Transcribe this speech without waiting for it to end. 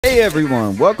Hey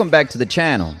everyone, welcome back to the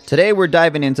channel. Today we're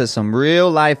diving into some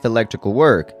real life electrical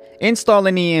work,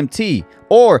 installing EMT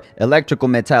or electrical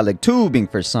metallic tubing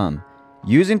for some,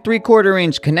 using 3/4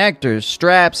 inch connectors,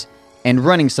 straps, and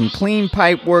running some clean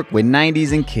pipe work with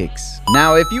 90s and kicks.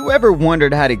 Now if you ever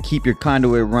wondered how to keep your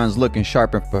conduit runs looking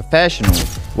sharp and professional,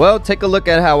 well, take a look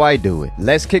at how I do it.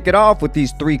 Let's kick it off with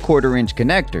these 3/4 inch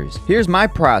connectors. Here's my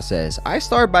process. I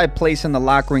start by placing the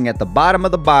lock ring at the bottom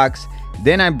of the box,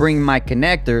 then I bring my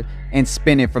connector and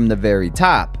spin it from the very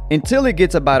top until it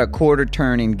gets about a 1/4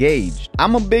 turn engaged.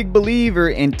 I'm a big believer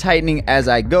in tightening as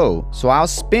I go, so I'll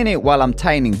spin it while I'm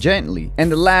tightening gently,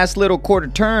 and the last little 1/4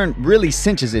 turn really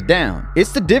cinches it down.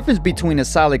 It's the difference between a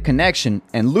solid connection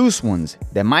and loose ones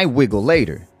that might wiggle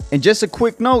later. And just a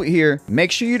quick note here,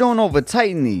 make sure you don't over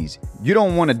tighten these. You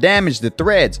don't want to damage the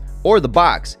threads or the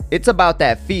box. It's about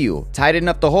that feel. Tight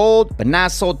enough to hold, but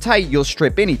not so tight you'll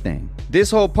strip anything.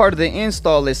 This whole part of the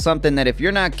install is something that if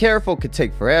you're not careful could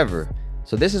take forever.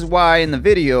 So this is why in the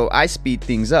video I speed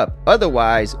things up.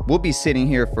 Otherwise, we'll be sitting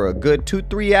here for a good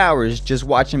 2-3 hours just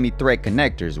watching me thread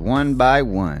connectors one by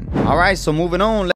one. Alright, so moving on.